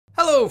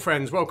Hello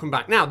friends, welcome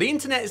back. Now, the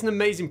internet is an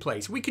amazing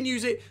place. We can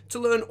use it to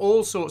learn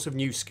all sorts of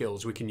new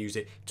skills. We can use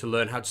it to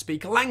learn how to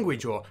speak a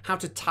language, or how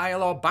to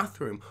tile our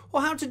bathroom,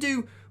 or how to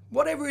do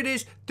whatever it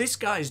is this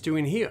guy's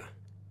doing here.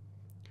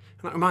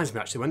 And that reminds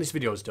me, actually, when this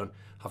video is done,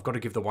 I've got to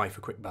give the wife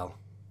a quick bell.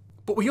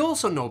 But we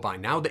also know by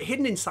now that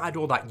hidden inside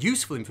all that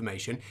useful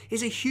information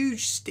is a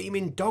huge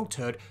steaming dog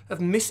turd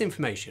of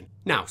misinformation.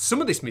 Now,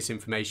 some of this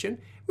misinformation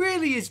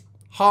really is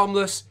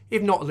harmless,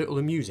 if not a little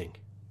amusing.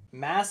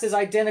 Mass is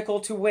identical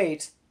to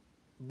weight,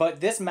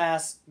 but this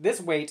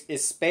weight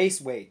is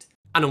space weight.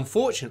 And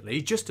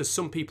unfortunately, just as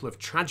some people have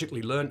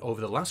tragically learned over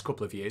the last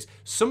couple of years,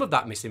 some of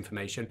that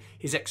misinformation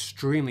is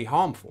extremely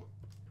harmful.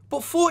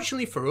 But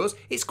fortunately for us,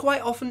 it's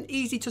quite often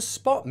easy to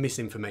spot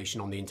misinformation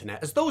on the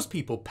internet, as those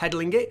people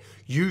peddling it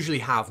usually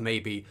have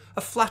maybe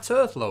a flat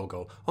earth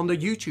logo on their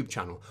YouTube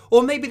channel,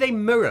 or maybe they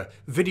mirror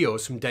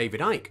videos from David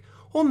Icke,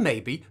 or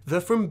maybe they're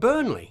from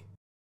Burnley.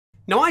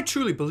 Now, I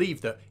truly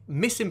believe that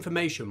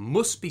misinformation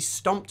must be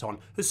stomped on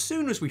as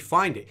soon as we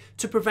find it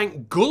to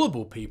prevent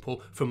gullible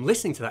people from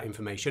listening to that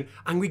information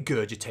and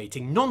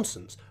regurgitating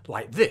nonsense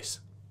like this.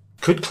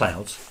 Could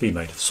clouds be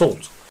made of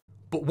salt?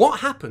 But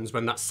what happens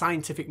when that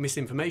scientific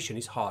misinformation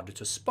is harder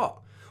to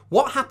spot?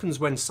 What happens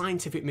when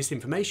scientific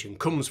misinformation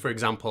comes, for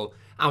example,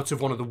 out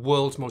of one of the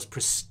world's most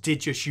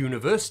prestigious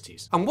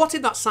universities? And what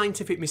if that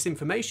scientific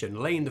misinformation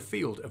lay in the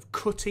field of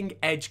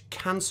cutting-edge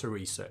cancer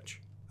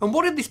research? And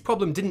what if this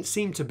problem didn't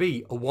seem to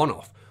be a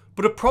one-off,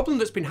 but a problem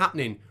that's been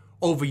happening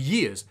over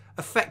years,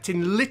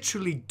 affecting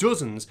literally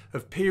dozens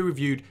of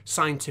peer-reviewed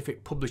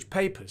scientific published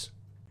papers?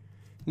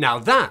 Now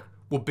that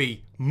would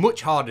be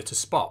much harder to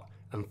spot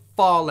and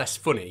far less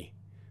funny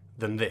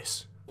than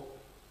this.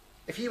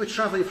 If you were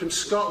travelling from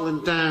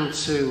Scotland down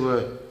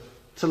to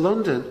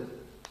London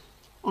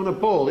on a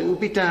ball, it would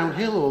be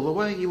downhill all the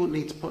way. You wouldn't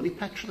need to put any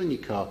petrol in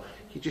your car.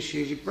 You just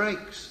use your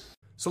brakes.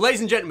 So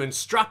ladies and gentlemen,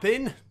 strap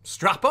in,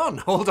 strap on,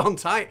 hold on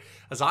tight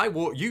as I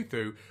walk you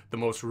through the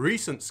most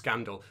recent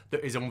scandal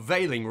that is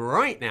unveiling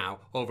right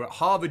now over at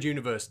Harvard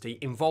University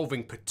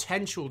involving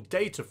potential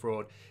data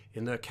fraud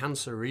in their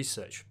cancer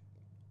research.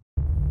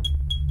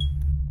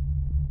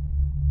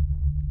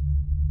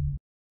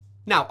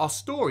 Now, our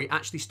story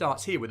actually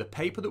starts here with a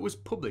paper that was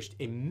published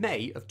in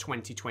May of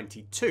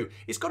 2022.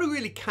 It's got a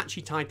really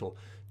catchy title: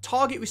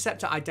 Target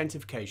Receptor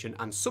Identification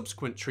and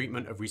Subsequent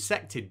Treatment of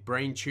Resected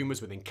Brain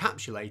Tumours with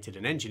Encapsulated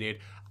and Engineered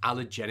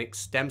Allogenic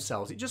Stem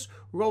Cells. It just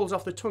rolls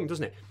off the tongue,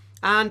 doesn't it?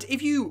 And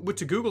if you were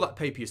to Google that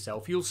paper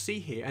yourself, you'll see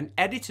here an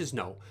editor's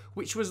note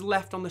which was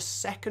left on the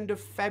 2nd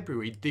of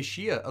February this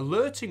year,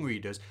 alerting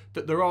readers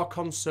that there are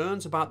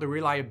concerns about the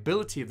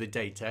reliability of the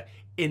data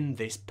in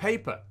this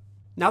paper.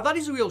 Now, that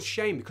is a real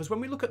shame, because when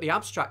we look at the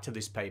abstract of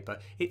this paper,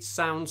 it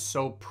sounds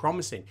so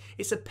promising.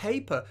 It's a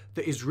paper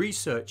that is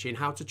researching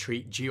how to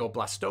treat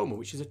glioblastoma,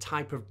 which is a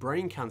type of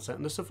brain cancer,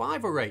 and the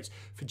survival rates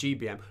for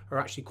GBM are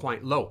actually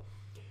quite low.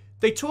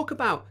 They talk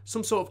about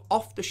some sort of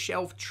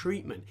off-the-shelf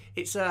treatment.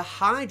 It's a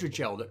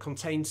hydrogel that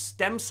contains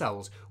stem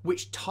cells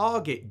which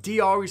target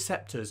DR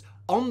receptors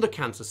on the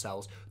cancer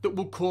cells that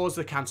will cause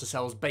the cancer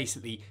cells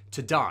basically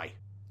to die.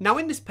 Now,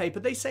 in this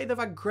paper, they say they've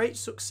had great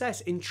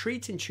success in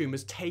treating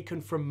tumours taken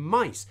from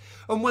mice.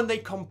 And when they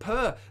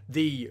compare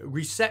the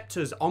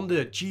receptors on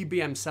the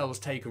GBM cells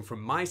taken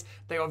from mice,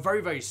 they are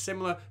very, very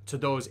similar to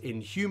those in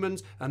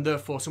humans, and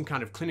therefore some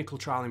kind of clinical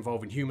trial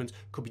involving humans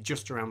could be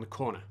just around the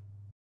corner.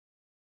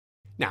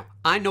 Now,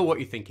 I know what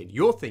you're thinking.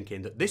 You're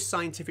thinking that this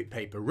scientific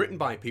paper written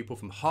by people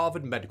from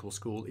Harvard Medical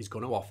School is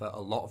going to offer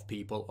a lot of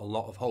people a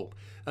lot of hope.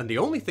 And the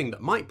only thing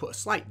that might put a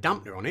slight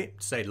dampener on it,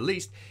 to say the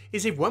least,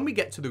 is if when we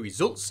get to the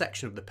results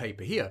section of the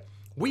paper here,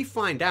 we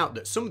find out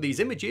that some of these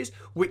images,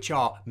 which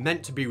are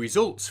meant to be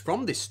results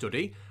from this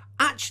study,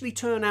 actually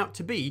turn out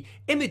to be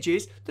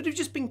images that have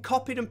just been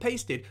copied and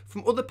pasted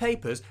from other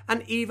papers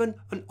and even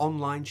an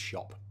online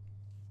shop.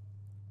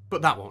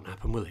 But that won't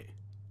happen, will it?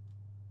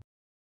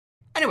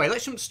 Anyway,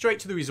 let's jump straight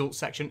to the results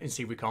section and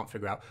see if we can't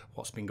figure out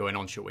what's been going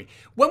on, shall we?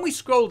 When we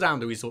scroll down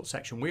the results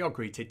section, we are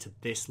greeted to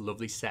this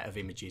lovely set of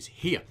images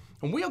here.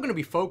 And we are going to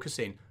be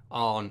focusing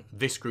on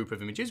this group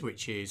of images,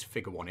 which is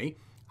figure 1e,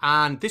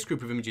 and this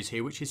group of images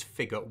here, which is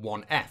figure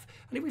 1f.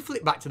 And if we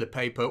flip back to the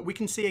paper, we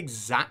can see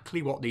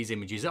exactly what these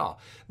images are.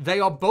 They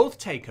are both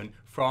taken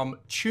from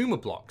tumour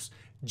blocks,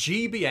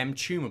 GBM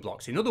tumour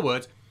blocks. In other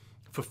words,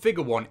 for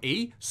figure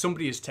 1e,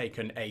 somebody has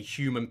taken a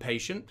human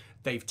patient,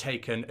 they've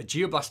taken a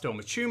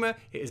glioblastoma tumour,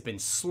 it has been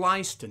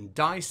sliced and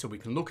diced so we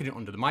can look at it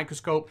under the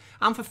microscope,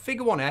 and for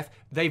figure 1f,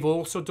 they've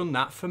also done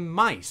that for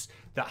mice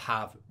that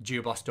have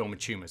glioblastoma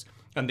tumours.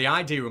 And the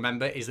idea,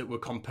 remember, is that we're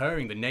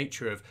comparing the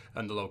nature of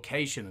and the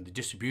location and the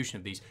distribution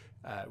of these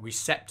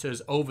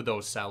receptors over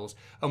those cells,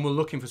 and we're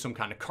looking for some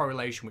kind of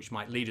correlation which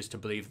might lead us to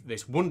believe that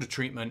this wonder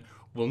treatment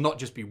will not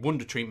just be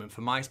wonder treatment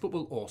for mice, but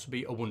will also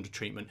be a wonder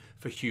treatment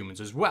for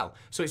humans as well.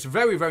 So it's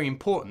very, very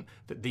important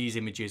that these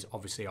images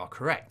obviously are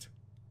correct.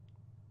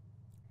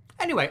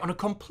 Anyway, on a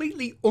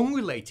completely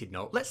unrelated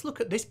note, let's look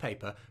at this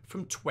paper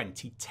from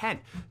 2010.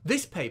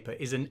 This paper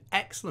is an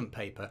excellent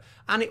paper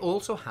and it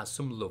also has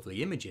some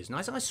lovely images. And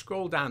as I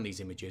scroll down these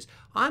images,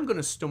 I'm going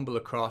to stumble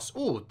across,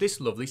 this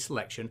lovely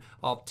selection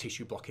of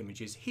tissue block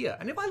images here.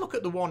 And if I look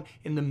at the one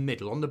in the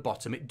middle on the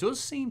bottom, it does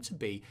seem to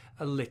be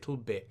a little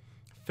bit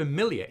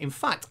familiar. In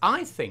fact,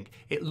 I think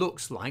it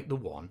looks like the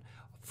one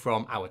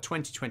from our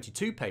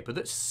 2022 paper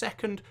that's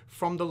second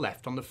from the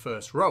left on the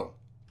first row.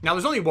 Now,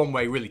 there's only one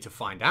way really to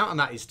find out, and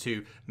that is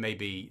to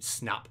maybe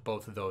snap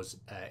both of those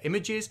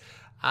images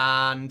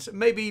and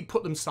maybe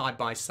put them side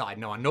by side.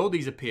 Now, I know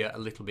these appear a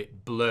little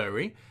bit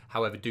blurry,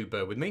 however, do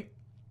bear with me.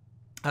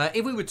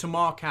 If we were to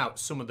mark out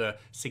some of the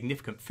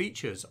significant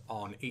features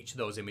on each of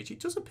those images, it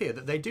does appear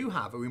that they do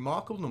have a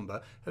remarkable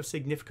number of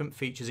significant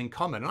features in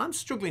common, and I'm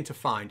struggling to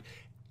find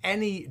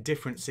any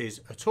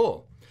differences at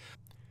all.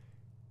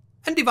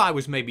 And if I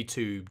was maybe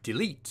to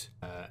delete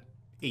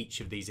each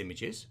of these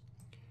images,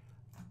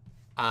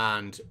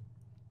 and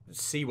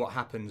see what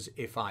happens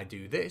if I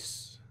do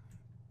this,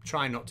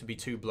 try not to be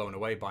too blown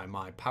away by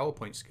my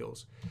PowerPoint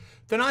skills,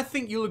 then I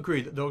think you'll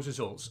agree that those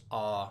results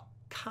are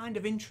kind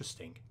of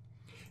interesting.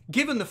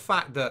 Given the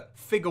fact that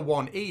figure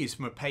 1E is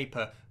from a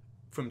paper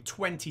from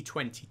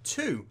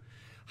 2022,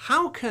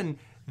 how can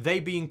they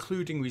be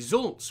including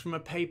results from a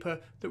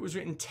paper that was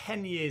written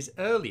 10 years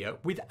earlier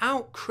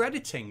without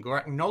crediting or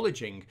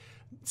acknowledging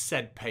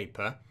said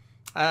paper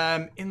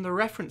in the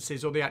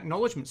references or the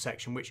acknowledgement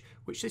section, which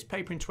this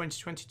paper in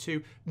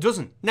 2022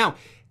 doesn't? Now,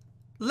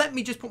 let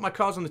me just put my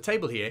cards on the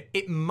table here.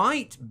 It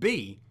might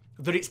be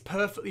that it's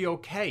perfectly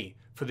okay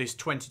for this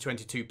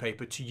 2022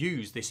 paper to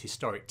use this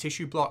historic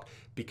tissue block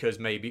because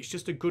maybe it's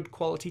just a good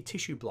quality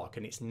tissue block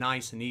and it's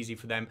nice and easy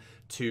for them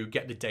to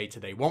get the data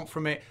they want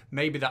from it.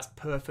 Maybe that's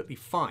perfectly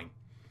fine.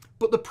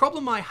 But the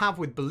problem I have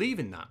with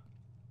believing that,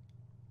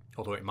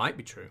 although it might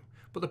be true,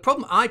 but the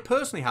problem I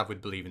personally have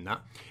with believing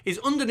that is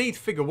underneath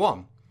figure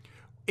 1,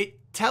 it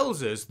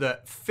tells us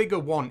that figure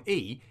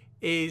 1E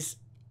is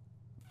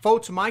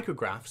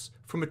photomicrographs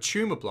from a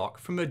tumour block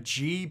from a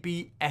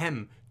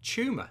GBM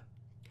tumour.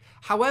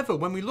 However,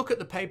 when we look at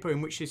the paper in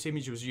which this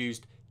image was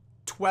used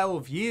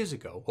 12 years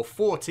ago, or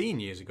 14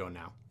 years ago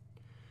now,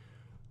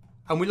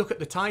 and we look at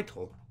the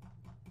title,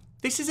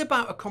 this is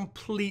about a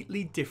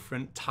completely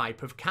different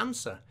type of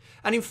cancer.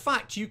 And in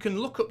fact, you can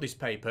look up this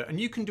paper and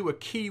you can do a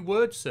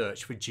keyword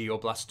search for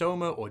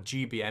glioblastoma or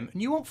GBM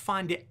and you won't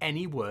find it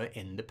anywhere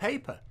in the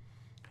paper.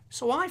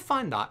 So I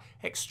find that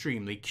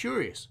extremely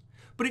curious.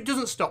 But it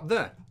doesn't stop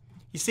there.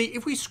 You see,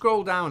 if we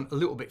scroll down a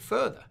little bit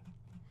further,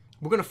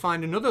 we're going to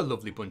find another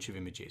lovely bunch of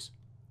images.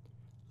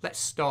 Let's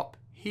stop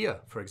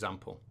here, for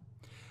example.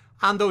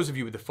 And those of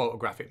you with a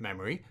photographic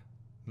memory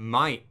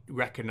might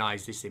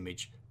recognize this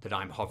image that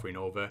I'm hovering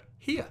over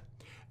here.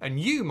 And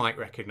you might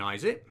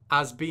recognize it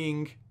as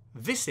being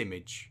this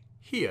image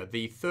here,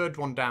 the third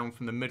one down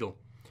from the middle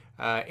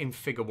in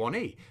figure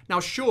 1E. Now,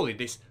 surely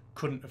this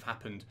couldn't have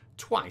happened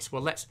twice.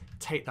 Well, let's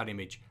take that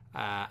image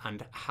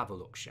and have a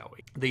look, shall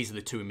we? These are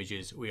the two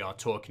images we are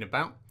talking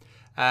about.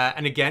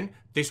 And again,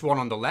 this one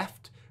on the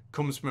left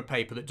comes from a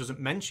paper that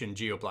doesn't mention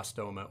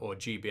glioblastoma or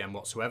GBM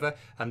whatsoever.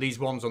 And these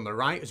ones on the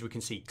right, as we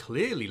can see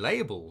clearly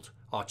labelled,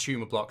 are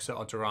tumour blocks that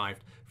are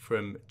derived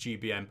from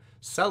GBM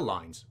cell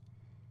lines.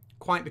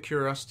 Quite the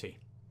curiosity.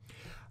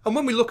 And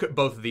when we look at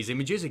both of these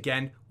images,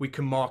 again, we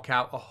can mark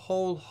out a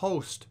whole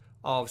host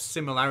of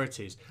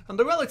similarities. And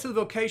the relative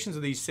locations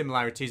of these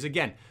similarities,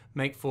 again,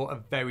 make for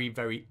a very,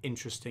 very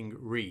interesting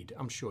read.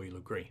 I'm sure you'll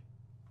agree.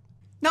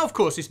 Now, of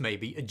course, this may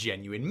be a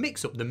genuine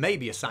mix-up. There may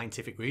be a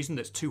scientific reason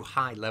that's too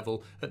high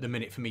level at the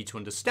minute for me to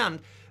understand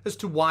as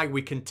to why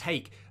we can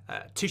take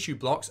tissue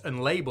blocks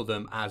and label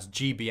them as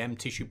GBM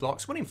tissue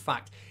blocks, when in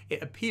fact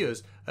it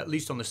appears, at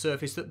least on the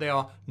surface, that they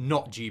are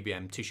not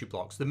GBM tissue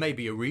blocks. There may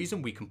be a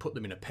reason we can put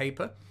them in a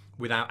paper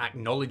without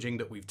acknowledging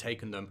that we've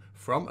taken them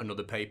from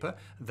another paper.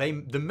 There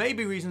may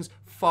be reasons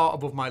far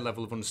above my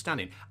level of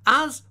understanding.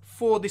 As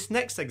for this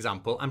next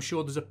example, I'm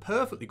sure there's a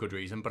perfectly good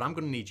reason, but I'm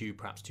going to need you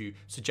perhaps to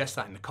suggest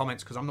that in the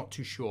comments because I'm not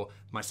too sure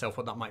myself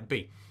what that might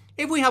be.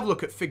 If we have a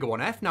look at figure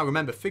 1F, now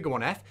remember figure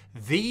 1F,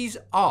 these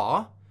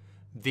are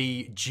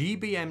the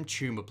GBM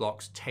tumour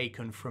blocks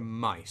taken from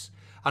mice.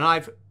 And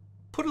I've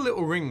put a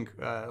little ring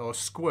or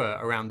square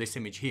around this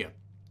image here.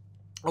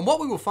 And what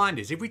we will find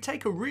is if we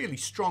take a really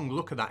strong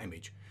look at that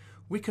image,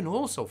 we can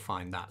also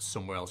find that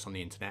somewhere else on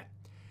the internet.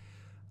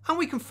 And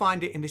we can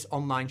find it in this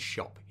online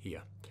shop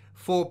here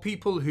for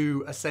people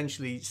who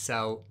essentially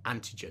sell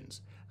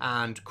antigens,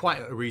 and quite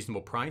at a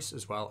reasonable price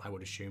as well, I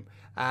would assume.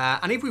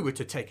 And if we were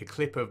to take a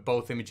clip of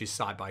both images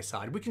side by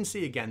side, we can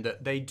see again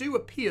that they do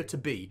appear to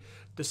be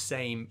the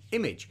same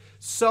image.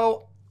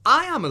 So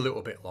I am a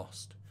little bit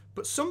lost,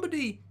 but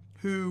somebody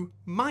who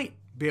might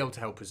be able to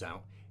help us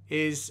out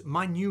is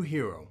my new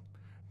hero.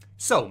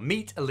 So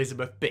meet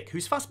Elisabeth Bik,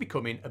 who's fast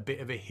becoming a bit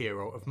of a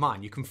hero of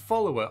mine. You can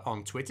follow her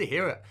on Twitter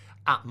here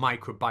at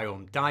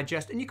Microbiome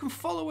Digest, and you can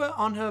follow her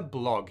on her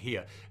blog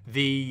here,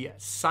 the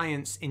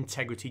Science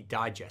Integrity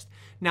Digest.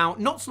 Now,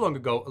 not so long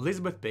ago,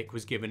 Elisabeth Bik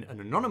was given an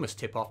anonymous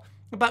tip-off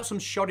about some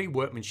shoddy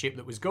workmanship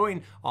that was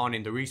going on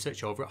in the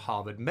research over at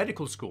Harvard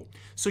Medical School.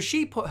 So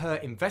she put her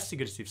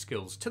investigative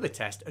skills to the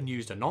test and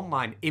used an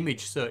online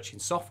image searching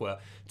software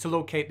to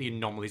locate the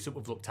anomalies that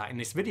we've looked at in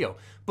this video.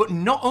 But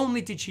not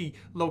only did she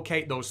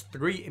locate those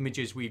 3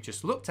 images we've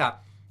just looked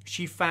at,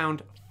 she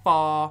found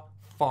far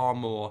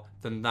more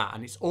than that,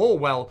 and it's all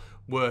well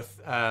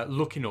worth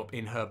looking up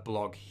in her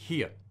blog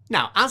here.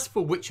 Now, as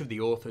for which of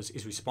the authors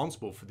is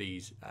responsible for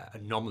these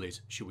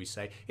anomalies, should we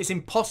say, it's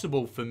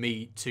impossible for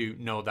me to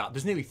know that.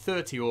 There's nearly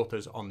 30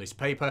 authors on this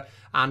paper,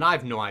 and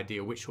I've no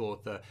idea which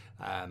author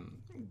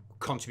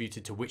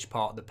contributed to which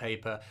part of the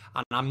paper,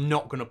 and I'm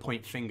not going to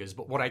point fingers,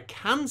 but what I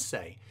can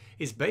say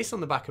is, based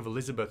on the back of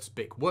Elisabeth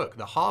Bik's work,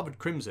 the Harvard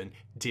Crimson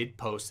did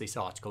post this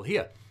article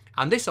here,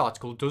 and this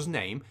article does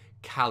name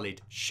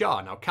Khalid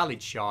Shah. Now,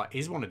 Khalid Shah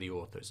is one of the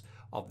authors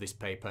of this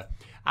paper,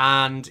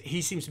 and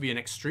he seems to be an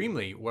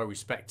extremely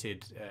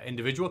well-respected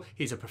individual.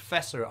 He's a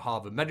professor at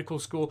Harvard Medical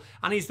School,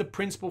 and he's the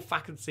principal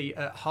faculty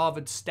at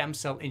Harvard Stem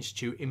Cell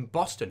Institute in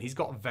Boston. He's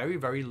got a very,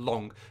 very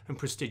long and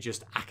prestigious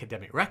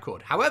academic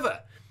record.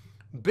 However,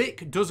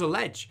 Bik does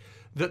allege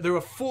that there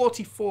are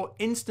 44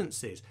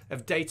 instances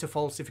of data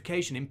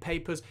falsification in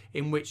papers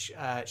in which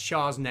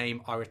Shah's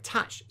name are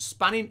attached,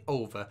 spanning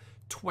over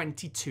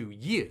 22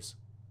 years.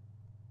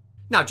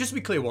 Now, just to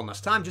be clear one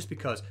last time, just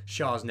because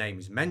Shah's name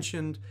is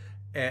mentioned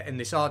in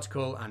this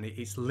article and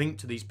it's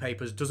linked to these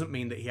papers doesn't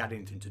mean that he had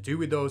anything to do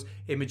with those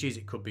images.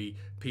 It could be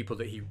people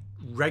that he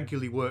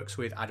regularly works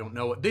with. I don't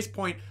know. At this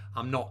point,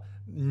 I'm not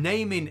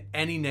naming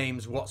any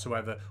names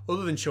whatsoever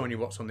other than showing you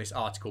what's on this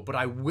article, but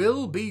I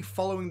will be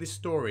following this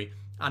story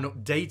and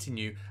updating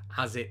you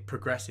as it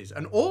progresses.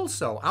 And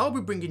also, I'll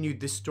be bringing you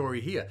this story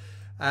here,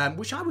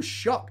 which I was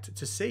shocked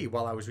to see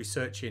while I was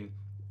researching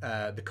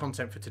the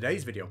content for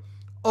today's video.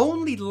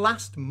 Only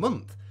last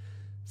month,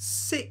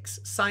 6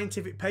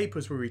 scientific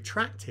papers were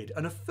retracted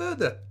and a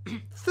further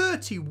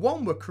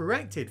 31 were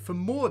corrected for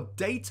more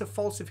data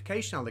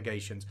falsification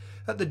allegations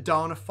at the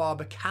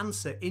Dana-Farber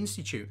Cancer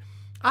Institute.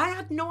 I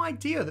had no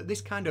idea that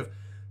this kind of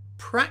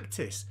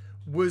practice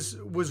was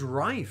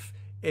rife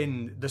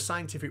in the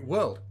scientific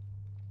world.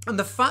 And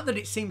the fact that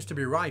it seems to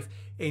be rife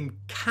in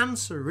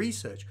cancer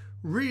research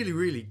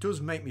really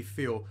does make me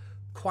feel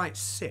quite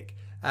sick.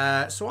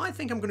 So I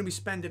think I'm going to be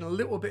spending a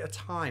little bit of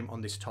time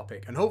on this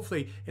topic, and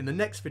hopefully in the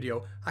next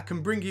video I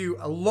can bring you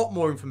a lot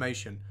more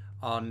information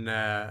on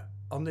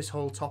this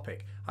whole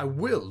topic. I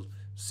will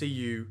see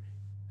you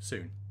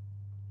soon.